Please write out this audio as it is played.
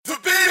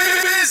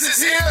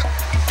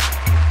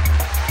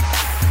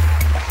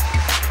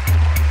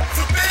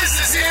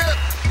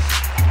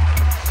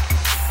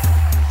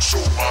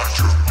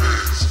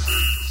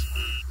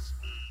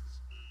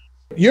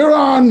you're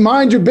on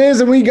Mind Your Biz,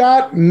 and we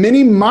got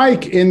Mini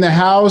Mike in the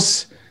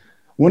house,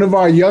 one of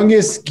our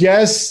youngest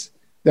guests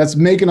that's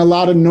making a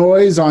lot of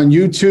noise on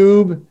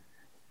YouTube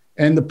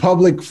and the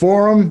public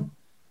forum.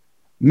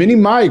 Mini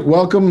Mike,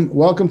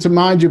 welcome to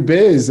Mind Your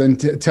Biz,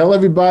 and tell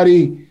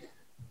everybody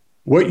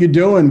what you're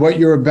doing, what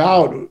you're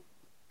about.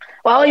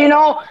 Well,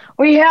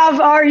 we have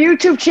our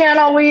YouTube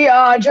channel. We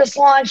just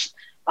launched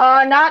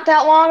not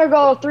that long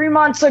ago, 3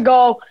 months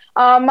ago,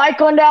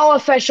 Mike Lindell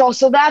Official.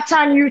 So that's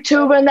on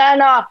YouTube. And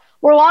then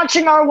we're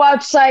launching our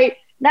website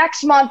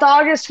next month,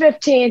 August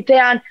 15th.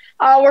 And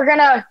we're going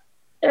to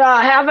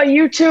have a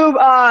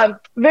YouTube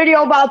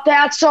video about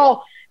that.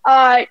 So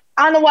on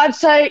the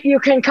website, you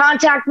can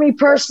contact me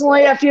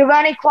personally if you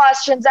have any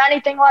questions,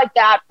 anything like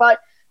that. But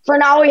for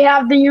now, we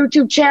have the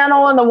YouTube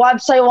channel and the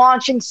website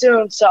launching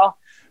soon. So,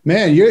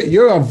 man,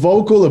 you're a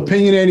vocal,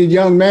 opinionated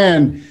young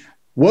man.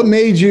 What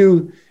made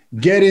you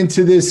get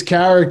into this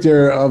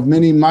character of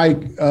Mini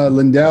Mike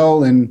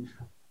Lindell, and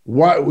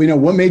what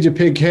made you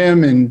pick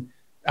him and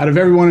out of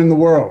everyone in the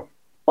world?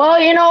 Well,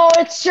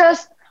 it's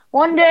just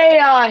one day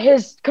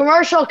his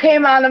commercial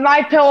came on, the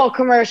My Pillow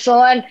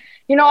commercial, and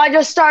I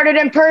just started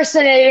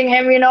impersonating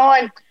him,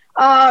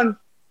 and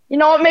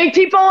it made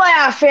people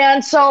laugh.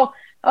 And so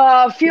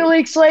a few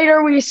weeks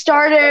later, we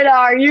started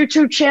our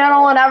YouTube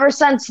channel, and ever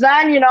since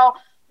then,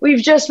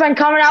 we've just been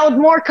coming out with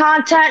more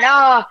content.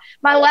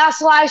 My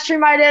last live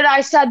stream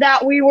I said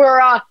that we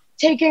were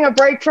taking a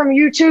break from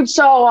YouTube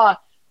so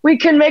we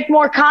can make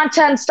more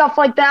content and stuff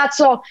like that.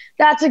 So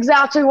that's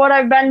exactly what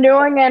I've been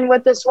doing, and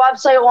with this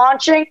website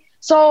launching.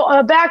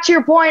 So back to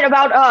your point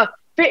about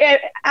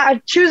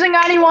choosing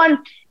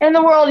anyone in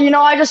the world,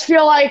 I just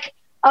feel like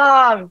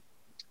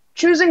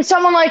choosing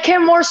someone like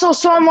him, more so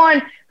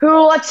someone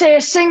who, let's say,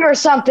 a singer or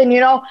something,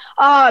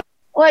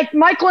 like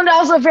Mike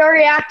Lindell's a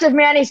very active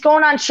man. He's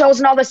going on shows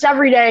and all this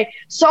every day.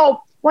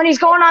 So when he's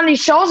going on these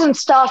shows and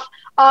stuff,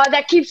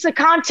 that keeps the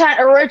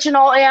content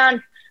original,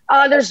 and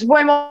there's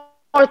way more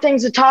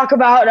things to talk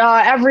about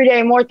every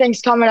day, more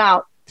things coming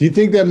out. Do you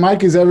think that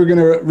Mike is ever going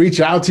to reach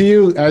out to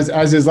you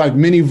as his like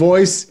mini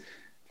voice?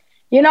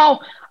 We've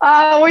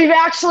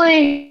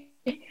actually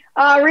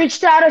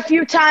reached out a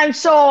few times.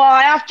 So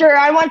after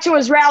I went to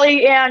his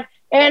rally in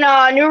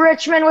New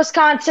Richmond,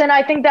 Wisconsin,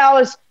 I think that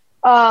was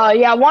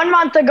 1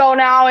 month ago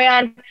now,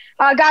 and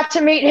I got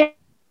to meet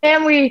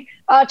him. We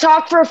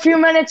talked for a few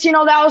minutes. That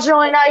was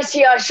really nice.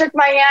 He shook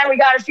my hand. We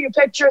got a few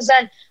pictures,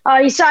 and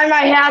he signed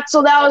my hat,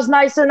 so that was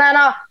nice. And then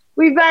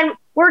we've been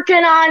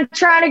working on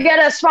trying to get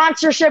a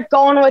sponsorship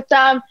going with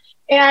them,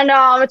 and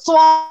it's a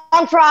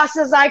long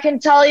process, I can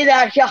tell you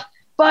that. Yeah,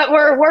 but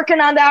we're working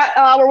on that.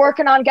 We're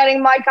working on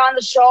getting Mike on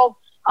the show.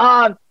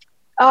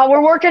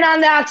 We're working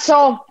on that.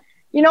 So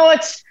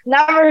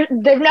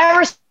they've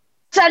never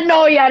said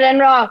no yet,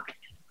 and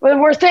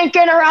we're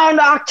thinking around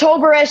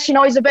October-ish.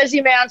 He's a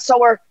busy man, so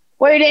we're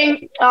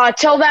waiting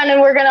till then,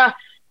 and we're gonna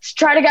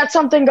try to get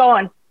something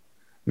going.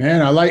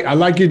 Man, I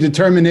like your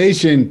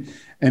determination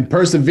and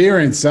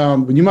perseverance.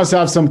 You must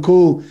have some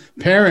cool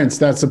parents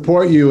that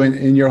support you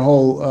in your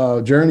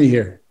whole journey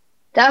here.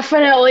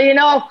 Definitely.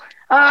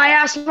 I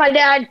asked my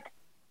dad,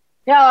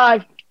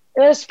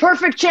 this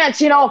perfect chance,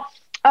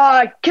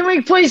 can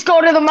we please go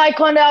to the Mike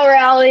Lindell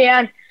rally?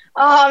 And he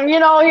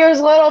was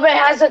a little bit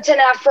hesitant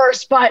at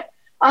first, but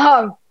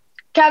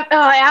kept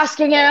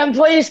asking him,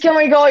 please, can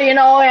we go,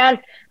 and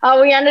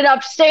we ended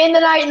up staying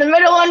the night in the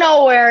middle of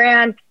nowhere,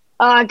 and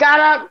got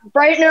up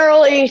bright and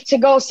early to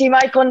go see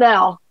Mike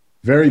Lindell.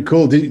 Very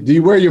cool. Do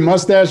you wear your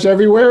mustache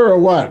everywhere or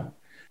what?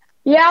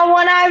 Yeah,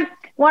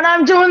 when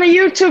I'm doing the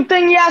YouTube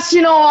thing, yes.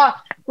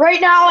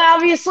 Right now,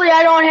 obviously,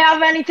 I don't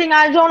have anything.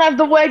 I don't have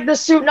the wig, the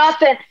suit,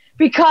 nothing,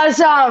 because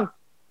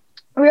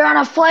we were on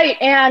a flight,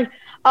 and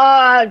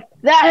that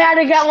had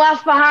to get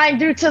left behind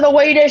due to the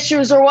weight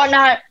issues or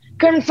whatnot.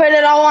 Couldn't fit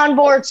it all on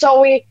board, so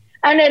we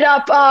ended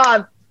up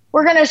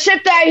we're going to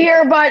ship that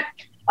here, but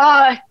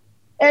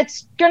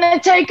it's going to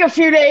take a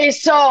few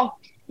days. So,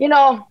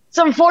 it's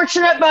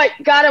unfortunate, but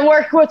got to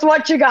work with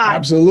what you got.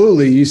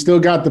 Absolutely. You still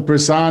got the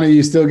persona.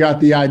 You still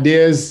got the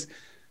ideas.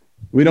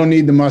 We don't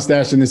need the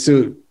mustache and the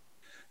suit.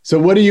 So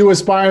what are you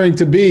aspiring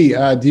to be?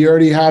 Do you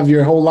already have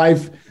your whole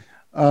life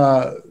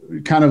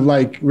kind of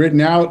like written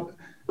out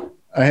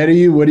ahead of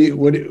you?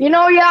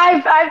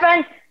 Yeah,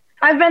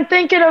 I've been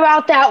thinking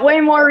about that way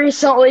more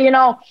recently.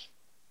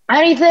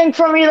 Anything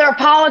from either a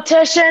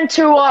politician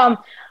to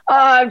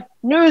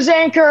news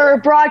anchor,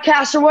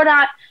 broadcaster,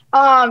 whatnot.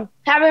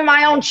 Having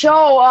my own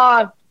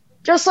show,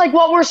 just like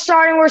what we're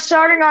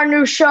starting our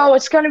new show.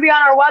 It's going to be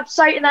on our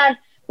website, and then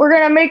we're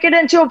going to make it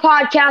into a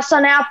podcast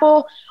on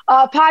Apple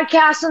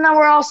Podcasts, and then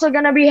we're also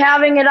going to be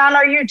having it on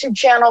our YouTube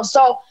channel.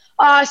 So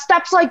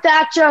steps like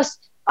that,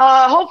 just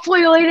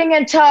hopefully leading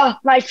into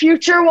my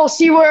future. We'll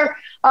see where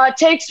it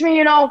takes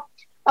me.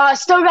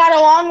 Still got a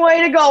long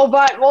way to go,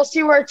 but we'll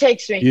see where it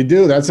takes me. You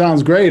do. That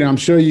sounds great. I'm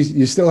sure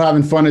you're still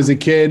having fun as a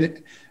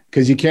kid,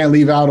 because you can't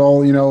leave out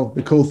all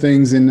the cool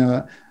things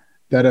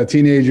that a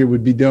teenager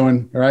would be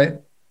doing, right?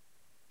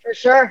 For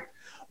sure.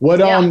 What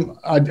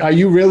are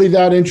you really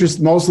that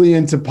interested mostly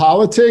into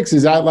politics?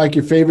 Is that like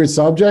your favorite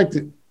subject?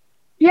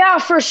 Yeah,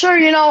 for sure.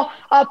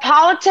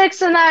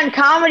 Politics and then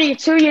comedy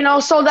too.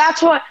 So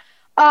that's what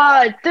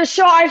this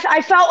show.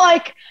 I felt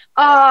like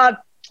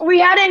we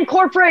had to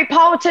incorporate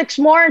politics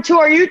more into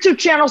our YouTube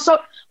channel. So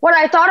what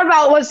I thought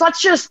about was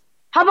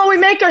how about we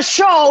make a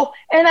show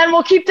and then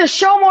we'll keep the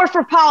show more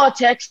for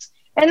politics,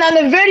 and then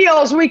the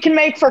videos we can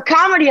make for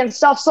comedy and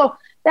stuff. So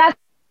that's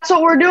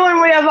what we're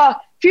doing. We have a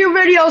few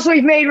videos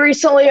we've made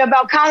recently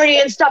about comedy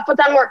and stuff, but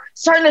then we're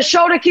starting the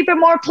show to keep it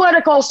more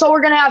political. So we're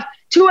going to have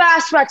two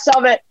aspects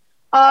of it.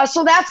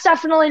 So that's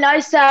definitely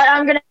nice that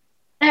I'm going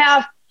to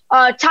have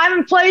time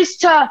and place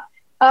to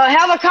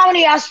have a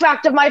comedy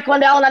aspect of Mike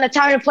Lindell, and then a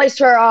time and place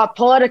for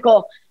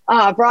political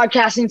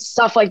broadcasting,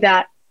 stuff like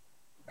that.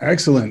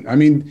 Excellent. I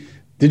mean,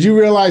 did you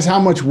realize how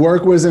much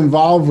work was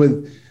involved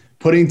with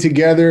putting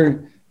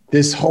together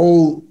this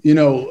whole,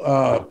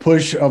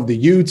 push of the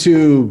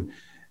YouTube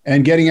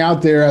and getting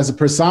out there as a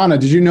persona?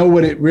 Did you know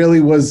what it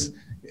really was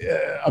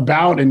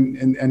about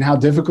and how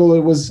difficult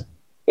it was?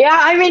 Yeah,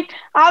 I mean,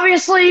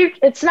 obviously,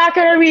 it's not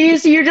going to be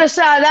easy. You just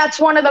that's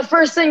one of the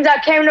first things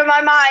that came to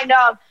my mind.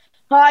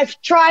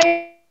 I've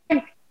tried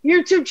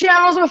YouTube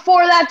channels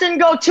before. That didn't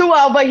go too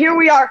well, but here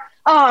we are.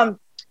 I've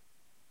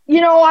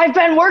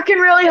been working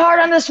really hard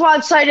on this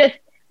website.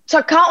 It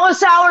took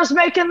countless hours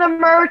making the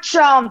merch.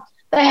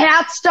 The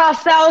hat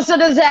stuff, that was a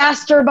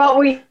disaster, but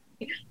we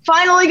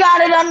finally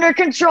got it under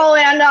control.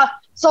 And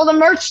so the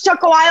merch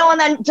took a while, and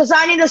then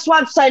designing this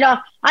website.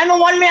 I'm a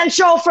one-man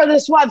show for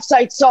this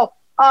website, so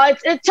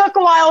it took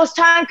a while. It was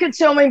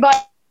time-consuming,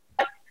 but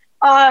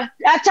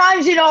at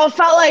times, it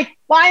felt like,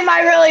 why am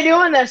I really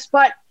doing this?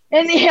 But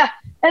in the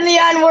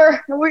end,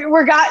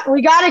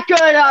 we got it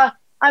good.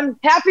 I'm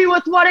happy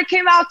with what it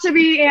came out to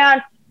be,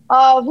 and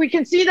we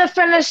can see the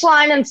finish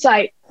line in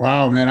sight.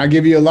 Wow, man! I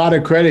give you a lot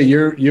of credit.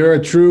 You're a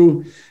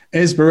true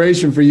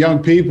inspiration for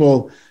young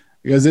people,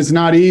 because it's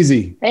not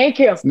easy. Thank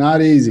you. It's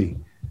not easy.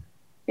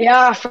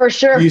 Yeah, for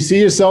sure. Do you see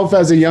yourself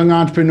as a young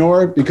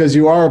entrepreneur? Because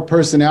you are a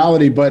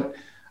personality, but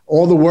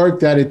all the work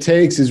that it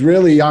takes is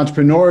really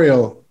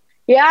entrepreneurial.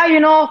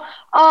 Yeah,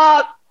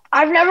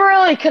 I've never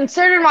really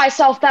considered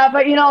myself that,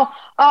 but,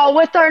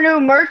 with our new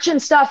merch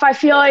and stuff, I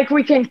feel like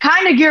we can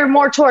kind of gear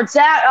more towards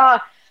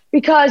that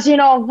because,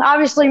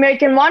 obviously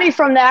making money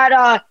from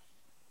that,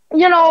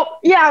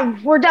 yeah,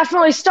 we're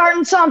definitely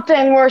starting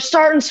something. We're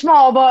starting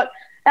small, but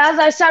as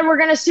I said, we're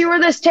going to see where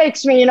this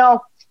takes me.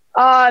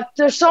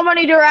 There's so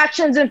many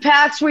directions and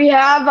paths we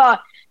have,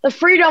 the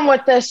freedom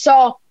with this.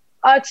 So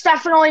it's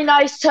definitely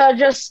nice to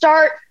just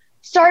start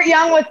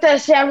young with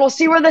this, and we'll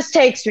see where this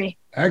takes me.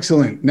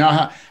 Excellent.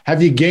 Now,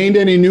 have you gained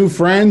any new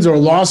friends or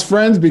lost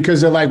friends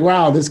because they're like,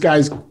 wow, this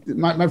guy's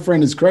my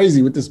friend is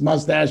crazy with this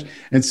mustache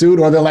and suit,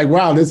 or they're like,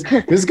 wow,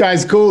 this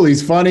guy's cool,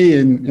 he's funny,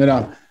 and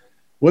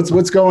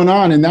what's going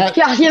on in that?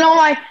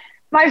 Yeah,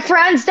 my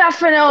friends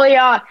definitely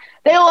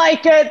they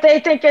like it, they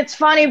think it's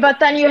funny, but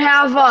then you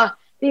have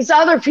these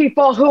other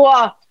people who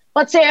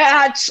let's say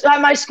at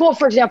my school,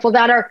 for example,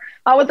 that are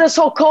with this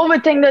whole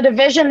COVID thing, the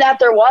division that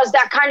there was,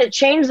 that kind of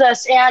changed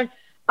this, and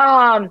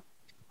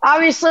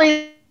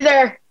obviously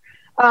they're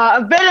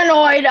a bit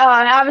annoyed.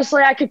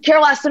 Obviously, I could care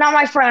less. They're not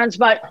my friends,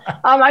 but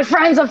my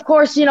friends, of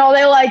course, they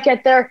like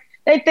it.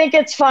 They think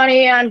it's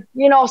funny, and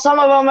some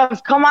of them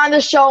have come on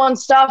the show and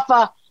stuff.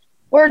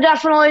 We're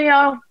definitely,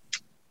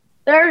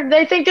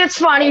 they think it's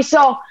funny,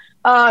 so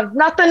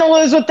nothing to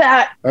lose with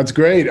that. That's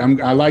great.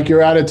 I like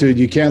your attitude.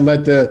 You can't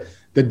let the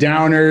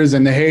downers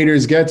and the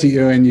haters get to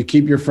you, and you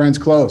keep your friends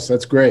close.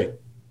 That's great.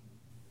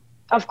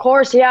 Of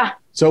course, yeah.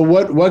 So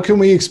what can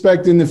we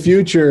expect in the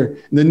future,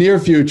 in the near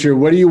future?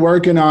 What are you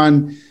working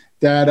on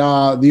that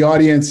the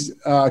audience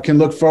can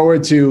look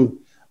forward to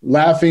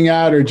laughing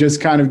at, or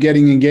just kind of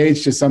getting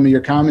engaged to some of your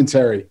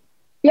commentary?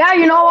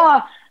 Yeah,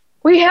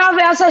 we have,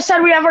 as I said,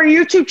 we have our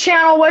YouTube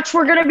channel, which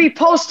we're going to be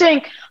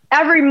posting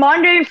every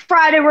Monday and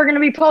Friday. We're going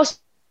to be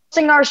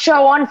posting our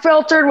show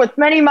Unfiltered with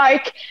Mini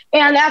Mike,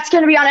 and that's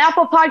going to be on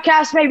Apple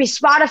Podcasts, maybe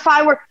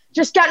Spotify. We're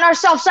just getting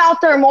ourselves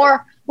out there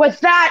more with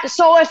that.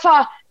 So if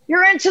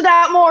you're into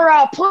that more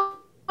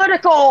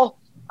political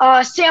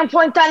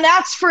standpoint, then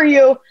that's for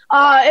you.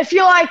 If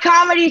you like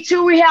comedy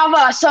too, we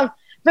have some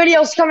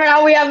videos coming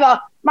out. We have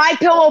a My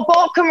Pillow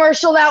boat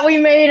commercial that we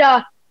made.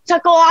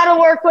 Took a lot of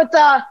work with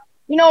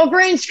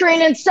green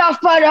screen and stuff,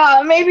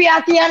 but maybe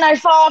at the end I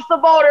fall off the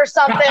boat or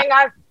something.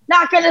 I'm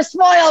not going to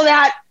spoil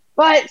that,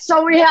 but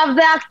so we have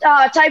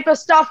that type of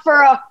stuff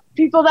for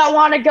people that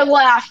want a good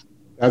laugh.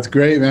 That's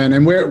great, man.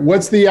 And where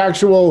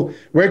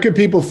could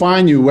people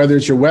find you, whether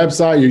it's your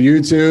website, your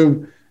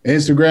YouTube,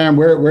 Instagram,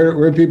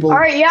 where people? All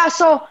right. Yeah.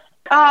 So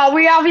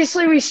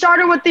we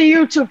started with the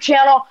YouTube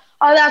channel.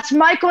 That's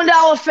Mike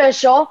Lindell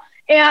Official.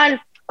 And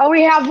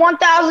we have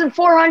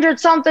 1,400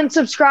 something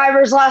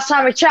subscribers last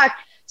time I checked.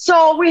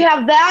 So we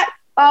have that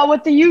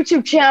with the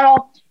YouTube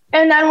channel.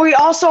 And then we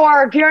also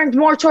are gearing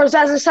more towards,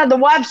 as I said, the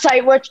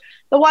website, which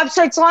the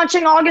website's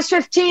launching August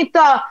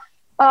 15th.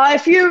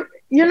 If you're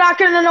not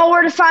going to know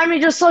where to find me,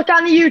 just look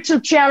on the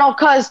YouTube channel,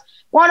 because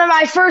one of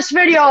my first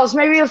videos,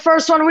 maybe the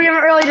first one, we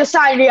haven't really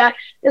decided yet,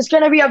 is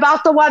going to be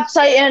about the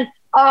website and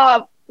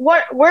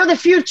where the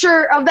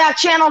future of that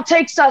channel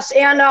takes us,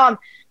 and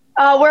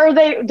where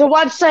the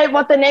website,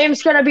 what the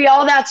name's going to be,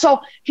 all that. So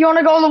if you want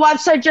to go to the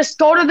website, just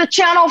go to the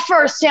channel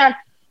first, and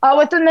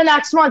within the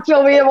next month,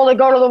 you'll be able to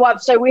go to the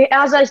website.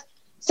 As I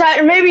said,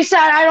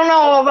 I don't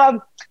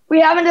know, we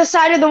haven't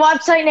decided the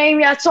website name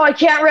yet, so I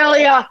can't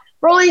really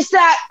release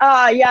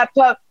that yet,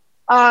 but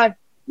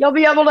you'll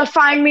be able to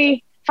find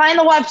the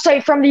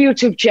website from the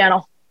YouTube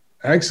channel.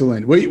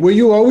 Excellent. Were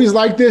you always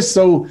like this,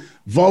 so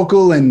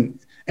vocal and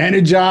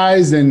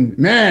energized, and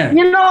man?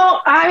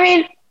 I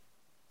mean,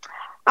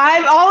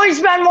 I've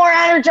always been more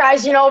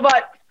energized,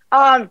 but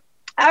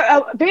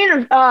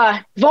being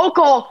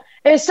vocal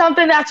is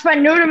something that's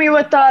been new to me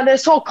with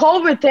this whole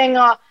COVID thing.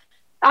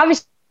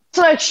 Obviously,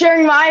 like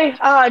sharing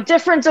my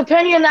different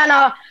opinion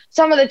than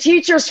some of the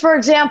teachers, for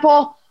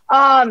example.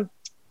 I've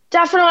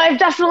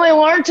definitely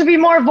learned to be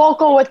more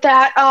vocal with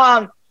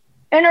that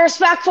in a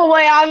respectful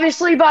way,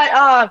 obviously,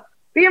 but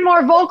being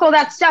more vocal,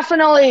 that's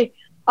definitely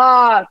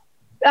been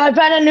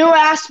a new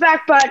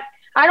aspect, but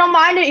I don't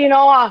mind it,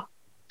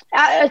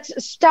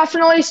 it's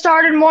definitely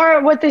started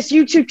more with this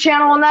YouTube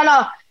channel, and then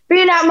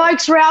being at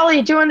Mike's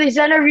rally, doing these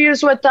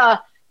interviews with the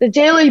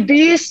Daily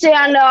Beast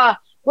and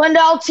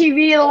Lindell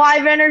TV, the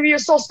live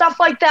interviews, so stuff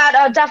like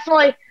that.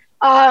 Definitely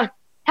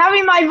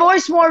having my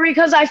voice more,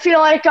 because I feel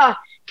like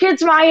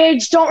kids my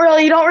age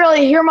you don't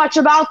really hear much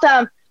about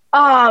them,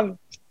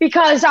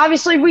 because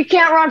obviously we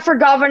can't run for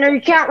governor, you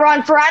can't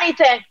run for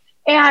anything,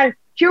 and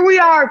here we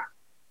are.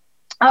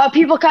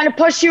 People kind of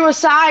push you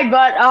aside,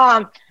 but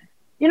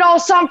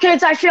some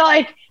kids, I feel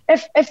like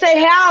if they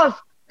have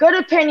good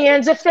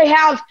opinions, if they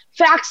have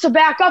facts to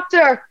back up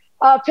their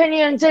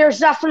opinions, there's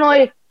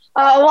definitely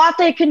a lot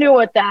they can do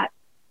with that.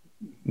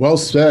 Well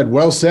said.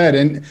 Well said.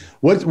 And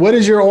what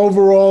is your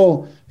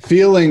overall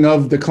feeling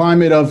of the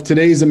climate of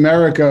today's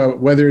America,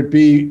 whether it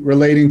be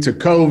relating to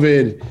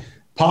COVID,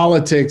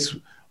 politics?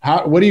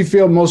 What do you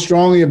feel most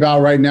strongly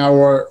about right now,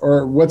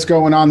 or what's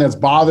going on that's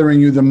bothering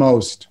you the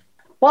most?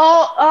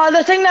 Well,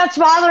 the thing that's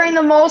bothering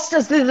the most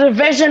is the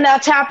division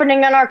that's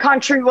happening in our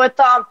country with,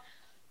 the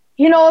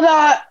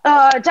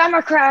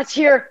Democrats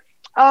here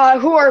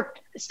who are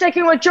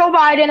sticking with Joe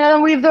Biden, and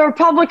then we have the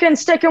Republicans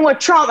sticking with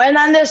Trump. And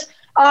then this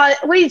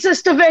leads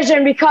this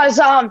division because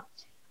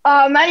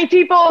many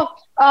people,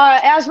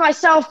 as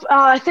myself,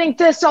 think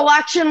this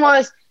election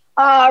was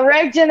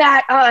rigged, and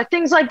that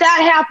things like that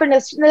happened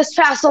this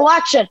past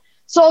election.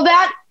 So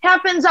that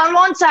happens on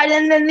one side,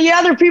 and then the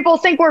other people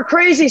think we're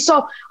crazy.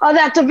 So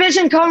that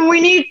division coming, we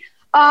need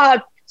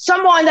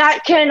someone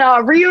that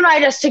can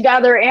reunite us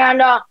together.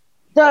 And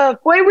the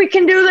way we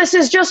can do this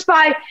is just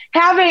by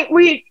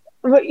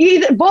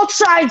both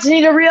sides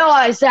need to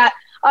realize that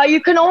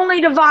you can only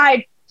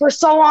divide for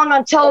so long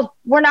until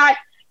we're not,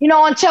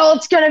 until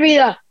it's going to be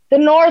the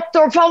North,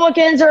 the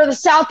Republicans, or the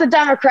South, the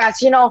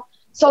Democrats,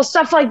 So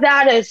stuff like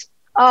that is,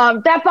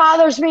 that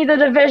bothers me, the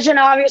division,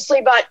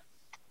 obviously. But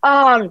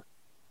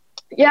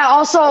yeah,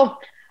 also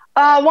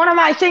one of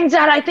my things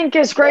that I think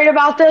is great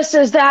about this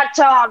is that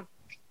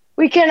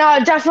we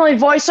can definitely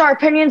voice our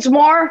opinions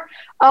more,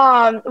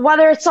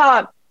 whether it's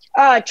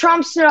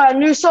Trump's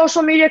new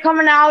social media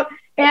coming out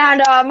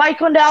and Mike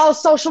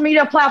Lindell's social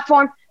media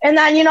platform, and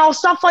then,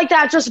 stuff like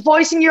that, just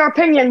voicing your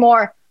opinion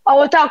more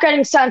without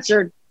getting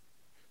censored.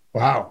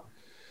 Wow.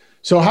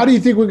 So how do you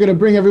think we're going to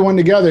bring everyone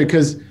together?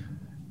 Because,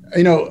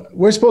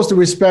 we're supposed to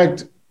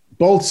respect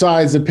both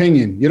sides'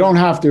 opinion. You don't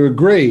have to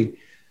agree.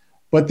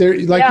 But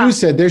you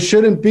said, there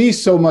shouldn't be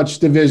so much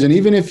division.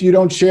 Even if you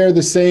don't share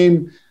the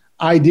same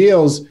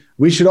ideals,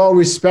 we should all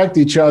respect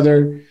each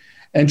other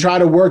and try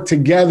to work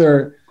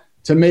together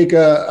to make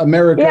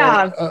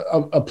America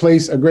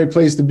a great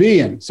place to be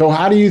in. So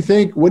what do you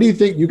think?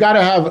 You got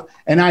to have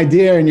an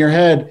idea in your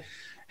head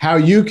how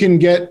you can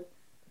get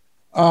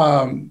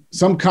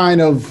some kind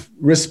of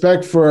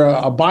respect for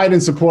a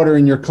Biden supporter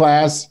in your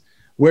class,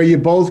 where you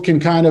both can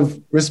kind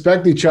of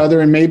respect each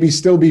other and maybe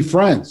still be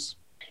friends.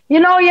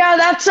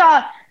 That's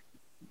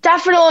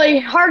definitely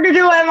hard to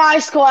do at my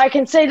school. I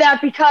can say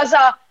that because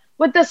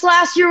with this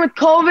last year with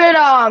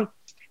COVID,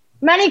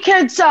 many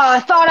kids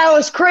thought I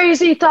was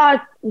crazy,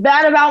 thought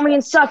bad about me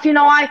and stuff.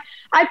 I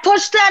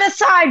pushed that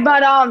aside,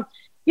 but,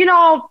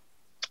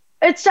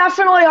 it's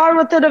definitely hard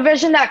with the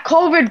division that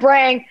COVID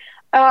bring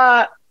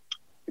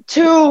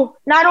to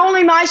not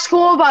only my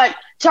school, but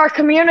to our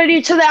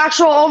community, to the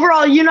actual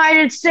overall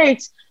United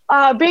States,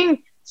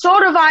 being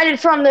so divided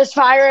from this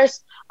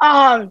virus.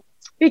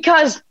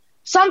 Because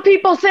some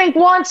people think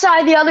one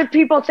side, the other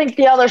people think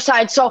the other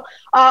side. So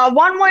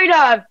one way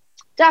to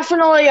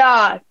definitely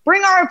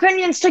bring our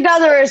opinions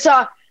together is,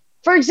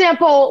 for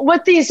example,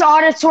 with these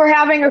audits we're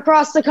having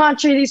across the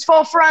country, these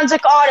full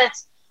forensic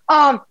audits,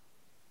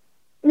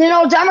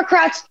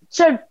 Democrats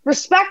should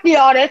respect the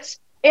audits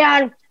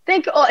and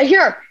think,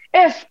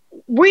 if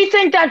we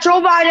think that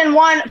Joe Biden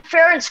won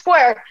fair and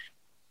square,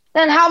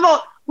 then how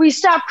about we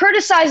stop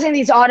criticizing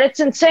these audits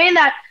and saying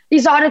that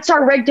these audits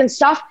are rigged and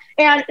stuff.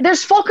 And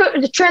there's full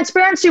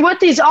transparency with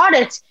these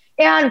audits.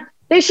 And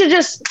they should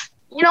just,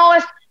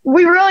 if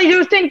we really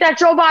do think that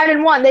Joe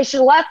Biden won, they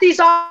should let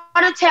these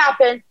audits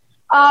happen.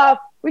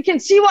 We can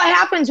see what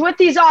happens with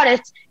these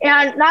audits.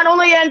 And not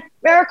only in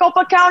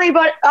Maricopa County,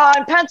 but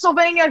in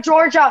Pennsylvania,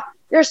 Georgia,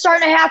 they're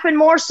starting to happen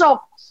more.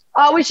 So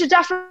we should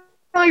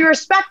definitely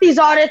respect these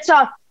audits.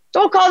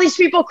 Don't call these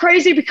people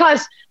crazy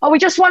because we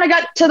just want to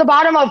get to the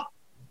bottom of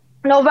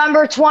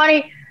November of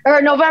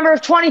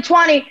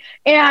 2020.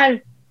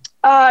 And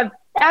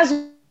as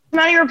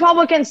many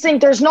Republicans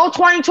think, there's no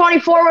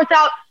 2024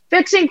 without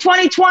fixing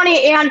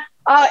 2020. And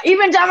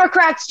even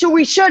Democrats too,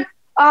 we should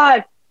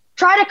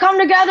try to come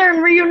together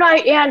and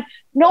reunite and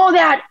know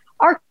that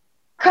our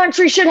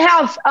country should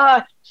have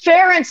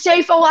fair and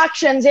safe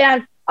elections.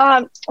 And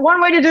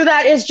one way to do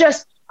that is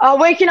just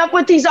waking up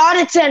with these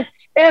audits. And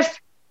if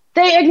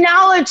they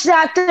acknowledge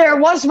that there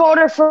was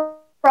voter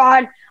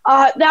fraud,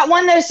 that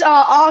when this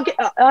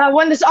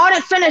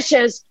audit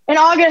finishes in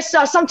August,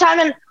 sometime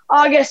in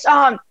August,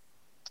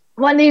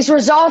 when these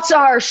results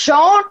are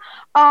shown,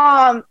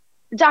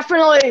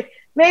 definitely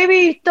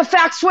maybe the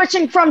fact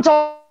switching from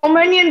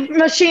Dominion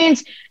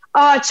machines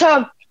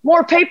to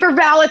more paper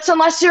ballots,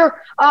 unless you're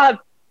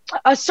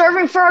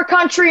serving for our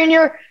country and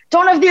you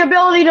don't have the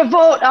ability to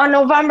vote on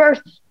November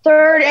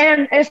 3rd,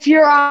 and if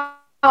you're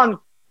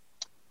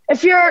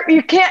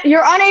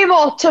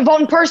unable to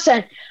vote in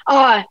person,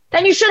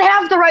 then you should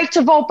have the right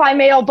to vote by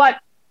mail. But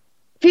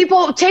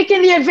people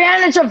taking the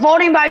advantage of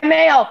voting by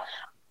mail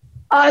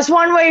is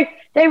one way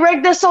they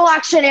rigged this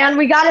election, and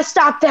we got to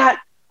stop that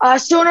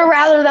sooner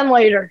rather than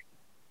later.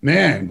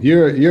 Man,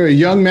 you're a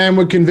young man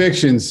with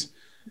convictions,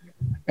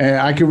 and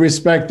I can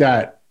respect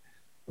that.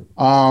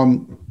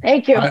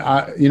 Thank you.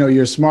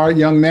 You're a smart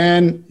young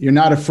man. You're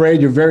not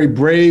afraid. You're very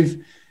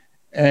brave,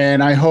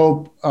 and I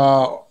hope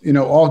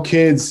all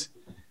kids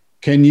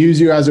can use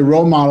you as a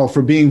role model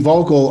for being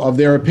vocal of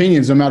their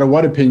opinions, no matter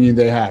what opinion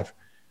they have.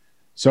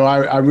 So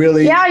I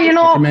really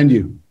commend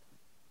you.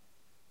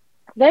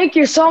 Thank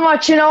you so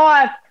much.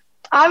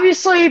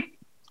 Obviously,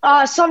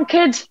 some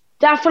kids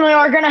definitely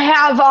are going to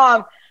have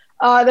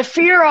the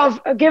fear of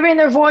giving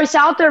their voice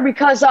out there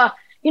because,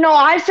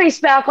 I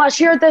faced backlash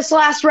here at this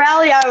last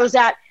rally I was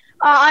at.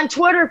 On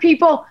Twitter,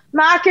 people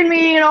mocking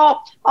me,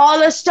 all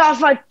this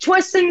stuff,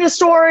 twisting the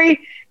story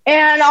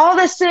and all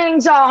these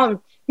things.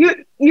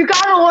 You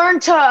got to learn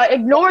to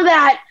ignore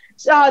that.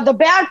 The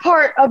bad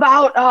part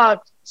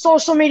about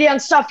social media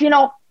and stuff,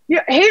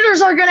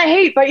 haters are going to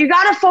hate, but you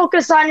got to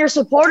focus on your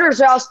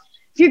supporters, or else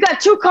if you got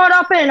too caught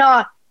up in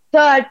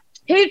the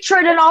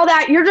hatred and all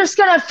that, you're just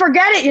going to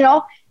forget it,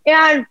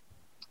 And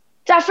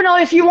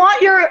definitely, if you want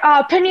your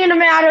opinion to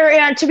matter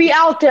and to be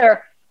out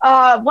there,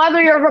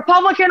 whether you're a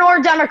Republican or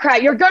a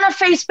Democrat, you're going to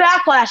face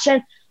backlash,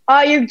 and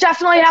you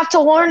definitely have to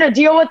learn to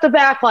deal with the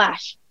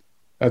backlash.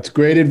 That's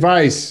great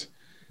advice.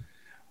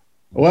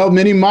 Well,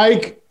 Mini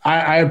Mike,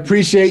 I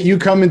appreciate you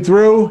coming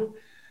through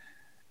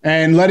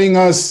and letting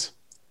us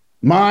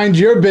mind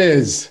your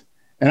biz.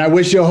 And I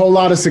wish you a whole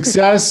lot of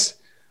success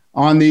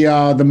on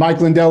the Mike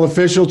Lindell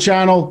official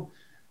channel.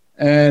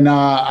 And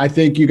I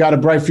think you got a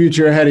bright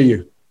future ahead of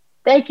you.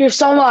 Thank you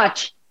so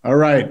much. All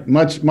right.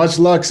 Much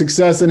luck,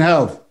 success, and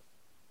health.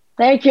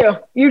 Thank you.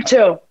 You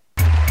too.